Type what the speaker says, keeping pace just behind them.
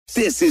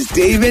This is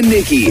Dave and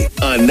Nikki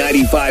on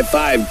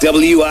 95.5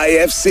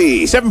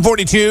 WIFC.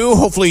 7:42.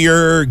 Hopefully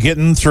you're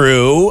getting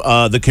through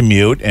the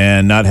commute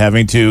and not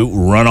having to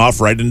run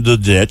off right into the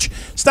ditch.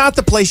 It's not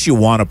the place you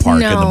want to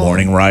park in the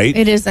morning, right?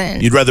 It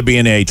isn't. You'd rather be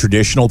in a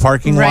traditional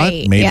parking lot,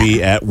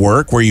 maybe at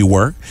work where you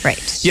work.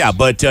 Right. Yeah,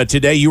 but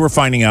today you were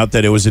finding out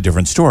that it was a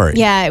different story.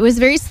 Yeah, it was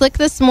very slick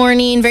this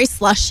morning, very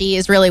slushy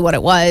is really what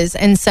it was.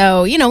 And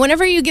so,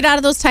 whenever you get out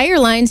of those tire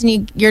lines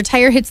and your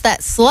tire hits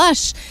that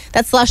slush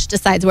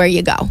decides where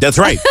you go. That's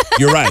right.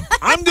 You're right.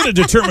 I'm going to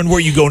determine where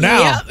you go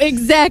now. Yeah,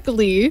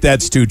 exactly.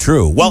 That's too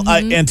true. Well,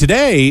 and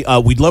today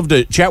we'd love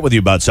to chat with you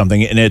about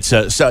something, and it's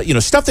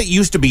stuff that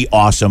used to be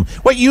awesome.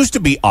 What used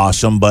to be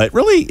awesome, but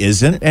really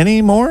isn't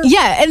anymore.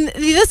 Yeah, and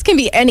this can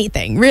be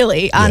anything,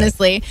 really,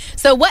 honestly. Yeah.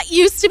 So what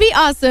used to be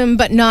awesome,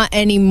 but not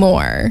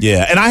anymore.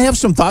 Yeah, and I have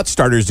some thought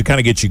starters to kind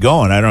of get you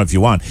going. I don't know if you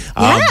want.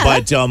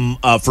 But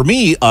for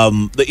me,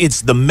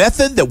 it's the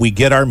method that we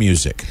get our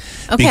music.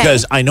 Okay.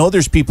 Because I know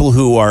there's people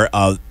who are,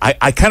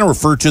 I kind of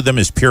refer to them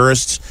as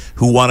purists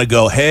who want to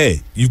go,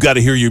 hey, you've got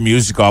to hear your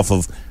music off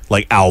of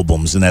like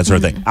albums and that sort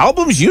of thing.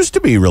 Albums used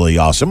to be really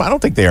awesome. I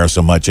don't think they are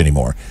so much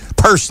anymore,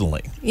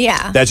 personally.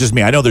 Yeah. That's just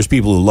me. I know there's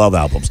people who love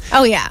albums.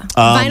 Oh, yeah.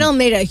 Vinyl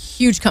made a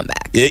huge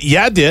comeback.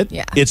 It did.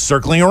 Yeah. It's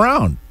circling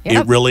around.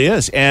 Yep. It really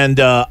is. And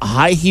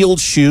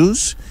high-heeled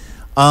shoes.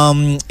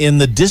 In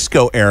the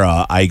disco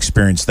era, I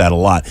experienced that a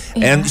lot.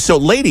 Yeah. And so,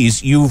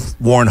 ladies, you've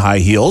worn high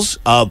heels.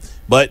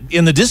 But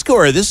in the disco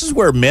era, this is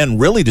where men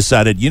really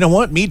decided, you know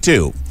what, me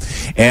too.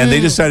 And they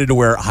decided to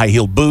wear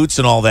high-heeled boots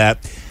and all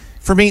that.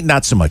 For me,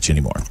 not so much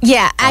anymore.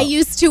 Yeah, I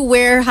used to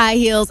wear high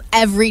heels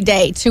every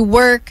day to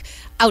work,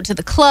 out to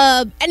the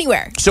club,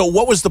 anywhere. So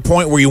what was the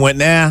point where you went,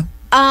 nah?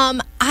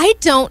 I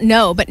don't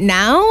know, but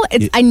now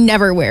I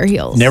never wear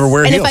heels. Never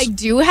wear heels. And if I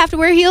do have to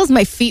wear heels,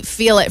 my feet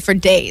feel it for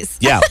days.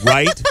 Yeah,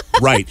 right,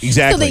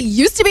 exactly. So they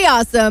used to be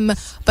awesome,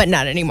 but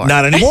not anymore.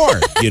 Not anymore,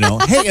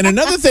 Hey, and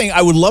another thing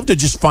I would love to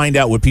just find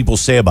out what people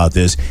say about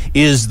this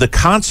is the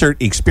concert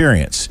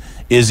experience.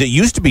 It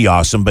used to be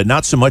awesome, but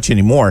not so much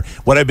anymore.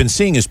 What I've been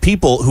seeing is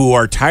people who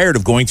are tired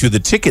of going through the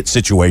ticket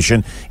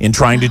situation and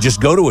trying to just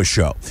go to a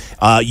show.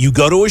 You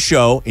go to a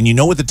show, and you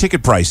know what the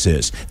ticket price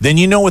is. Then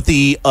you know what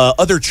the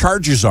other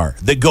charges are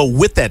that go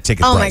with that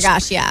ticket price. Oh, my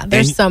gosh, yeah.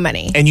 There's so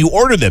many. And you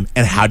order them.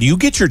 And how do you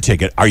get your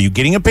ticket? Are you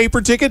getting a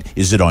paper ticket?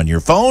 Is it on your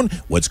phone?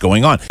 What's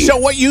going on? So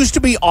what used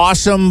to be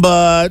awesome,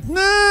 but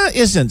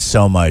isn't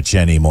so much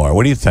anymore.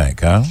 What do you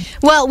think, huh?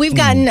 Well, we've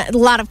gotten a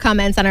lot of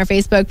comments on our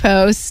Facebook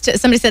post.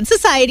 Somebody said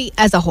society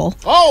as a whole.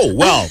 Oh,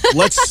 well,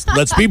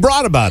 let's be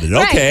broad about it.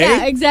 Okay.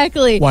 Right, yeah,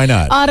 exactly. Why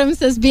not? Autumn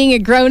says being a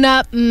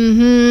grown-up.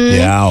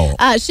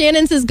 Yeah.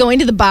 Shannon says going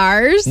to the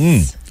bars.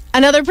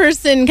 Another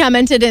person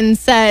commented and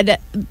said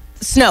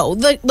snow.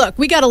 Look,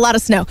 we got a lot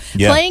of snow.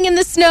 Yeah. Playing in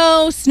the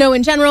snow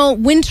in general,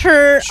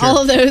 winter, all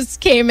of those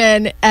came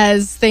in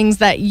as things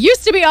that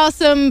used to be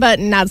awesome, but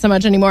not so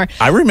much anymore.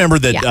 I remember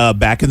that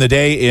back in the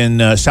day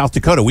in South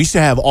Dakota, we used to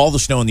have all the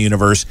snow in the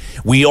universe.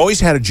 We always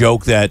had a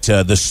joke that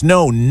the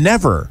snow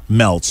never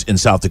melts in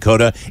South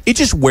Dakota. It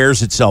just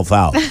wears itself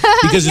out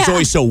because it's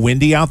always so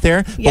windy out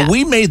there. But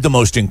we made the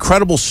most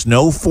incredible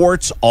snow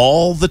forts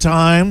all the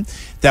time.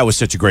 That was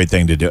such a great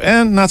thing to do.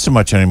 And not so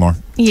much anymore.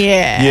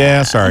 Yeah.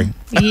 Yeah, sorry.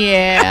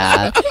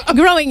 Yeah.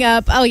 Growing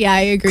up, I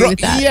agree with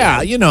that.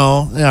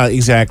 Yeah,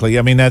 exactly.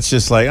 I mean, that's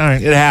just like, all right,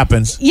 it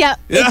happens. Yep,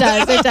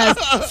 it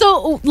does.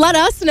 So let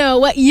us know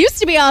what used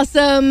to be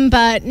awesome,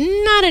 but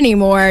not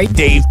anymore.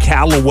 Dave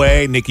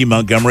Calloway, Nikki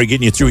Montgomery,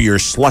 getting you through your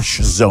slush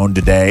zone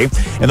today.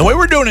 And the way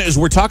we're doing it is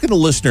we're talking to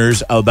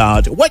listeners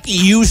about what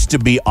used to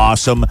be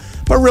awesome,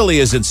 but really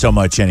isn't so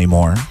much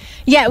anymore.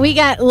 Yeah, we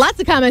got lots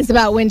of comments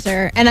about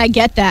winter, and I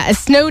get that.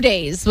 Snow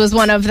days was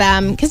one of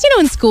them. Because,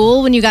 in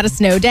school, when you got a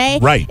snow day,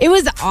 it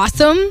was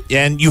awesome.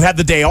 And you had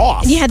the day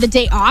off. You had the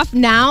day off.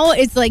 Now,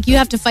 it's like you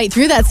have to fight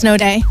through that snow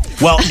day.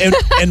 Well,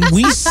 and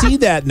we see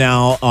that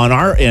now on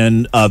our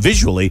end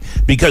visually,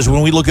 because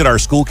when we look at our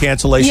school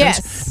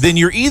cancellations, then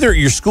you're either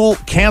your school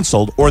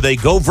canceled or they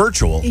go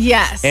virtual.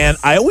 Yes. And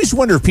I always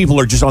wonder if people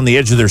are just on the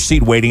edge of their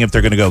seat waiting if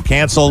they're going to go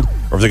canceled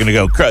or if they're going to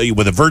go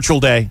with a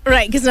virtual day.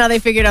 Right, because now they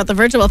figured out the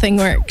virtual thing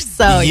works.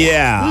 So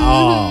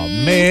Oh,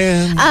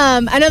 man.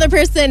 Another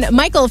person,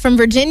 Michael from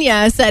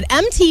Virginia, said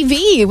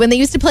MTV, when they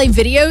used to play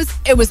videos,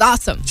 it was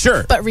awesome.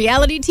 Sure. But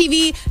reality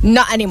TV,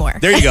 not anymore.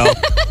 There you go.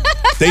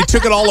 They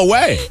took it all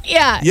away.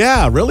 Yeah.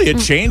 Yeah, really. It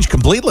changed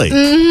completely.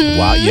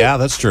 Wow. Yeah,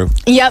 that's true.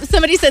 Yep.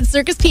 Somebody said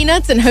circus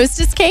peanuts and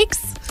Hostess cakes.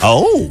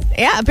 Oh.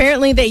 Yeah,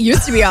 apparently they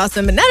used to be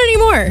awesome, but not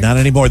anymore. Not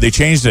anymore. They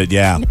changed it,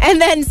 yeah.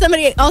 And then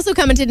somebody also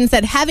commented and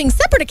said having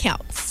separate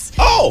accounts.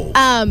 Oh.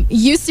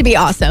 Used to be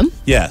awesome.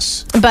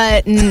 Yes.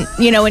 But,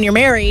 when you're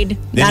married,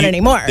 not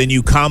anymore. Then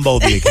you combo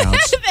the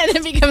accounts. Then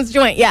it becomes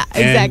joint. Yeah,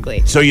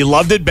 exactly. So you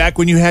loved it back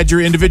when you had your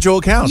individual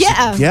accounts.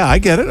 Yeah. Yeah, I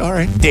get it. All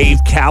right. Dave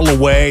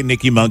Calloway,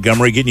 Nikki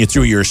Montgomery, getting you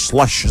through your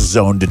slush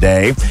zone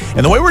today.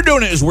 And the way we're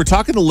doing it is we're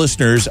talking to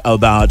listeners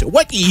about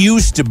what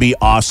used to be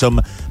awesome,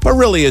 but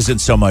really isn't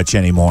so much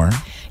anymore.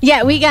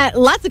 Yeah, we got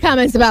lots of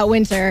comments about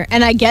winter,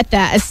 and I get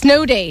that.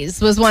 Snow days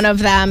was one of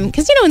them.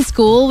 Because, in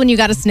school, when you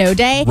got a snow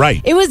day,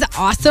 right, it was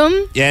awesome.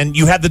 And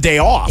you had the day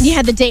off. You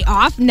had the day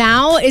off.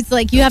 Now, it's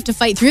like you have to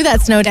fight through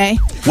that snow day.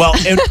 Well,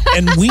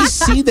 and we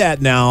see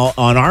that now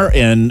on our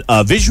end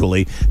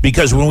visually,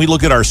 because when we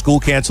look at our school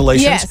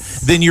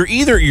cancellations, then you're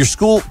either your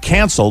school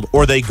canceled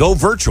or they go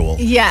virtual.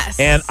 Yes.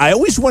 And I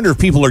always wonder if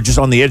people are just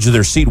on the edge of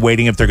their seat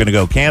waiting if they're going to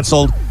go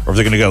canceled or if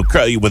they're going to go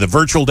with a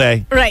virtual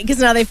day. Right, because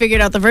now they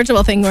figured out the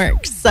virtual thing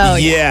works. So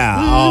yeah.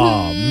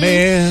 Oh,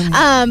 man.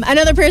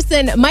 Another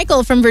person,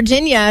 Michael from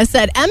Virginia,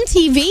 said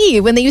MTV,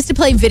 when they used to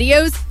play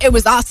videos, it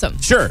was awesome.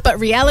 Sure. But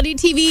reality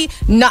TV,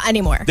 not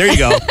anymore. There you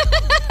go.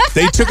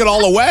 They took it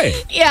all away.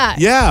 Yeah.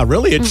 Yeah,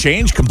 really. It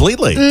changed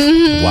completely.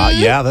 Mm-hmm. Wow.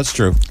 Yeah, that's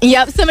true.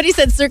 Yep. Somebody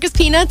said circus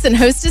peanuts and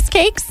Hostess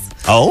cakes.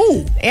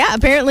 Oh. Yeah,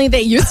 apparently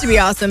they used to be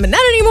awesome, but not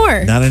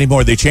anymore. Not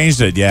anymore. They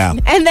changed it, yeah.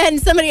 And then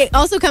somebody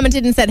also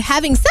commented and said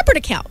having separate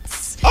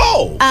accounts.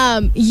 Oh.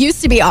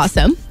 Used to be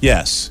awesome.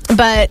 Yes.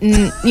 But,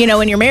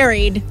 when you're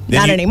married,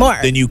 not anymore.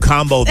 Then you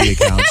combo the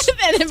accounts.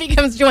 Then it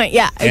becomes joint.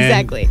 Yeah,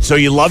 exactly. So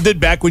you loved it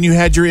back when you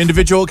had your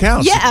individual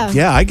accounts. Yeah.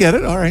 Yeah, I get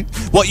it. All right.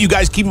 Well, you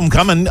guys keep them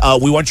coming.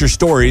 We want your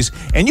stories.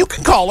 And you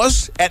can call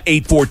us at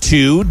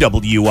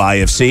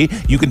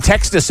 842-WIFC. You can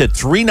text us at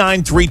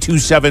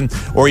 39327,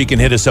 or you can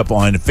hit us up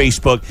on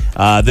Facebook,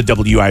 the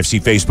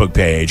WIFC Facebook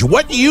page.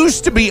 What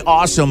used to be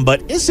awesome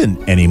but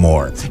isn't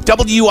anymore?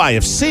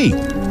 WIFC.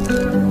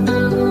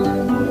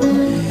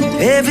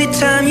 Every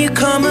time you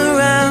come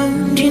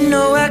around,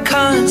 I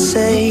can't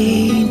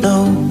say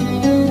no.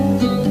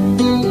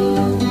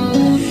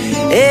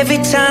 Every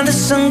time the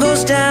sun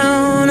goes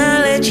down,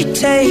 I let you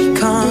take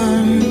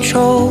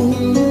control.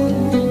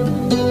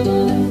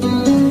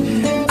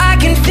 I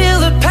can feel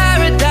the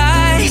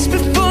paradise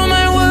before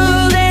my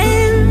world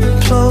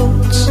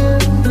implodes.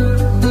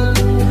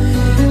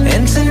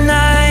 And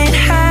tonight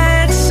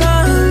had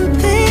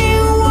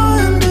something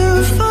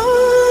wonderful.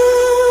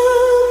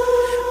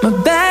 My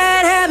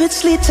bad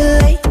habits lead to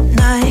late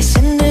nights,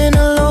 ending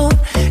alone.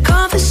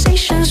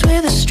 Conversations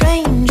with a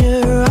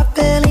stranger I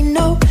barely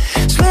know.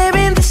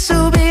 Swearing this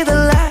will be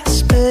the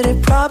last, but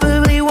it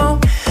probably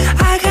won't.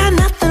 I got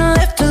nothing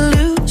left to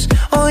lose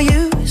or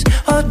use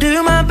or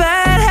do. My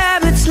bad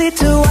habits lead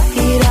to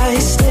white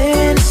eyes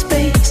staring into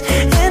space,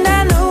 and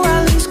I know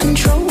I lose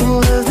control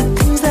of the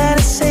things that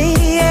I say.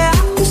 Yeah,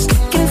 I was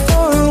looking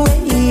for a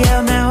way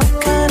out, now I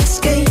can't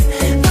escape.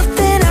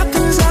 Nothing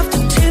happens after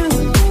two.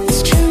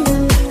 It's true,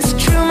 it's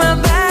true. My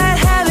bad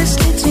habits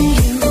lead to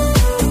you.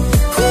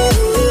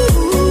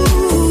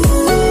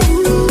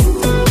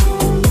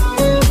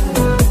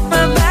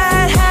 My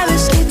bad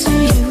habits lead to you.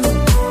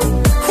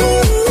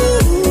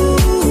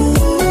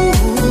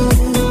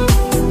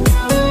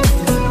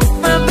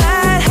 My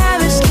bad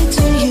habits lead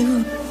to you.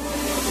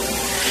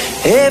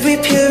 Every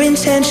pure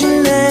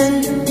intention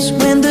ends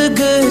when the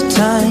good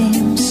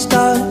times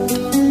start.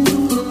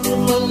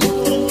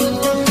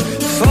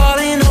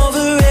 Falling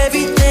over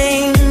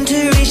everything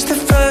to reach the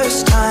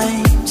first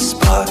time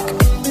spark.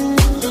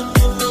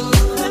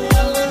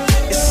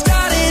 It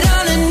started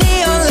under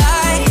neon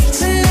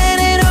lights and then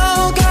it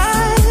all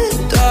got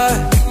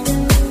dark.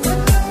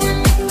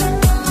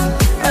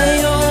 I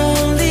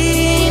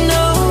only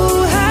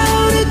know how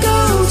to go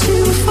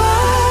too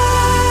far.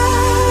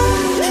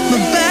 My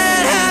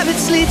bad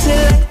habits lead to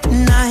late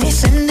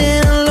nights,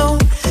 ending alone.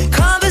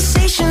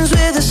 Conversations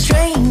with a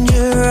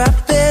stranger I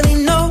barely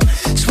know.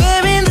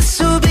 Swearing this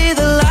will be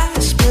the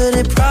last, but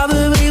it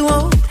probably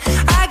won't.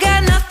 I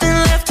got nothing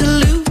left to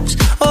lose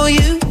or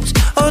use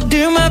or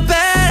do. My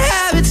bad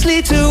habits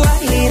lead to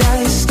white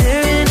eyes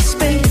staring into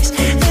space,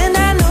 and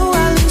I know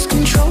I lose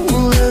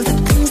control of the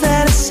things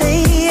that I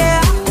say.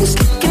 Yeah, I was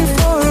looking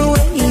for a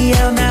way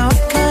out, now I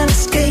can't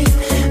escape.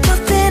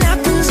 Nothing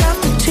happens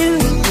after two.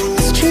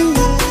 It's true,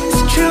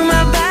 it's true.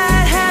 My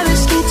bad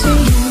habits lead to you.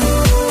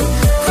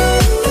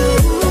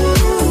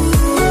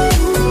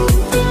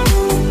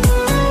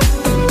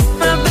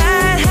 My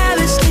bad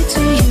habits lead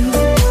to you.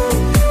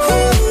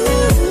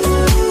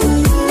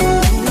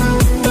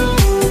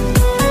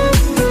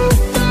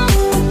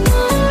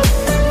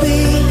 We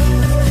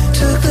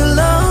took the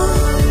long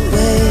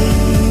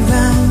way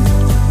round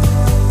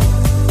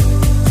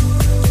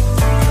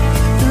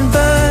and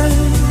burned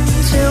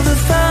till the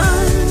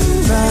fun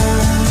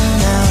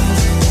ran out.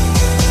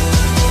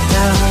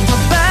 Now my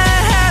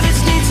bad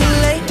habits lead to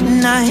late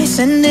nights,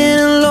 ending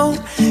alone.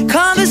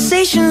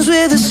 Conversations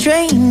with a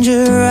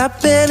stranger I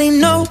barely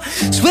know.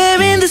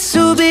 Swearing this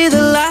will be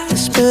the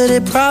last, but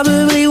it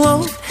probably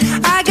won't.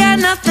 I got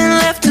nothing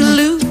left to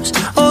lose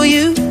or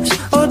use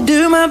or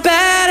do. My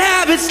bad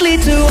habits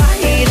lead to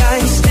white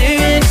eyes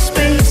staring into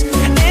space,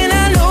 and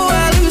I know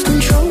I lose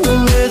control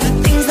of the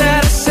things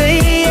that I say.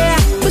 Yeah, I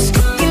was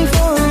looking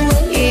for a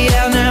way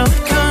out, now I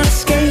can't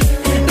escape.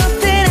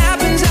 Nothing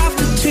happens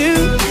after two.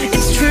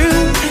 It's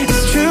true,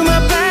 it's true. My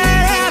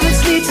bad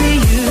habits lead to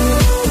you.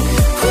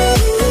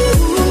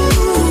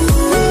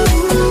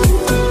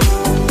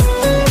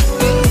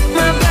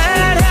 My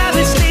bad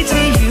habits lead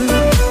to you.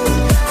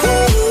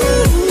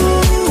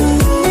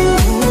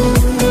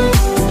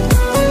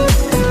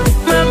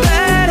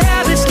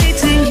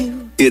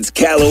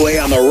 Calloway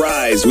on the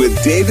Rise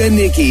with Dave and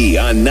Nikki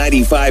on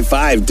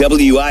 95.5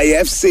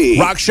 WIFC.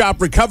 Rock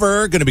Shop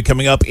Recover, going to be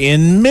coming up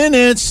in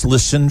minutes.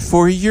 Listen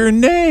for your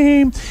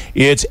name.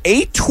 It's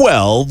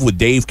 8:12 with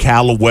Dave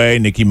Calloway,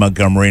 Nikki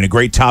Montgomery, and a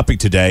great topic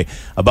today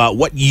about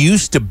what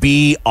used to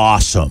be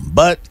awesome,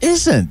 but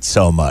isn't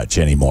so much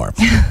anymore.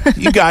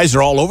 You guys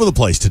are all over the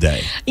place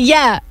today.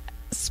 Yeah.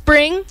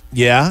 Spring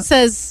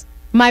says,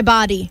 my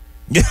body.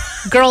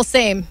 Girl,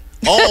 same.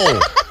 Oh,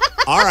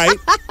 all right.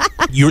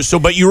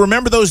 But you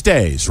remember those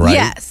days, right?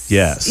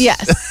 Yes.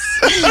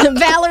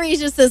 Valerie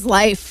just says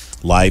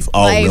life. Life.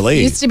 Oh, life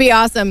really? Used to be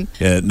awesome.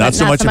 Yeah, not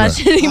so much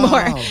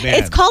anymore. Oh, man.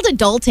 It's called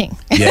adulting.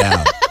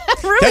 Yeah.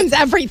 Ruins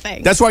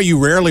everything. That's why you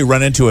rarely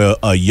run into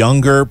a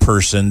younger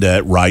person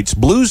that writes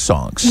blues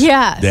songs.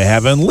 Yeah. They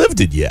haven't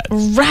lived it yet.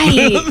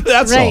 Right.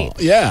 That's all.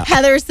 Yeah.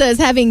 Heather says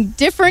having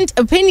different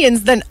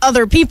opinions than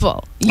other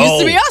people. Used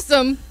to be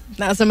awesome.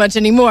 Not so much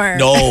anymore.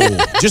 No.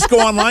 Just go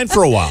online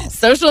for a while.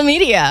 Social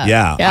media.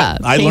 Yeah.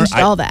 I changed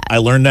all that. I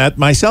learned that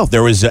myself.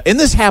 There was, and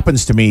this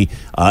happens to me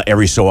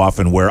every so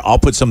often, where I'll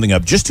put something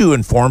up just to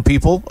inform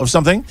people of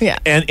something. Yeah.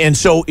 And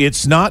so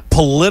it's not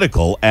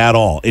political at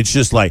all. It's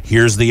just like,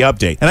 here's the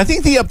update. And I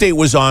think the update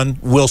was on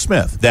Will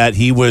Smith, that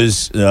he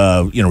was,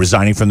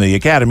 resigning from the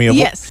Academy.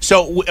 Yes.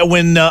 So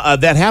when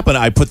that happened,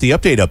 I put the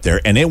update up there,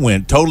 and it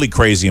went totally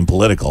crazy and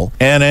political,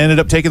 and I ended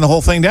up taking the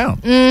whole thing down.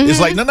 Mm-hmm. It's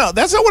like, no,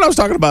 that's not what I was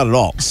talking about at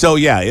all. So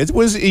yeah, it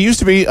used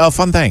to be a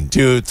fun thing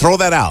to throw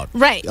that out.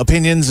 Right.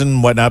 Opinions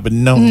and whatnot, but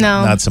no,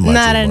 not so much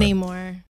Not anymore.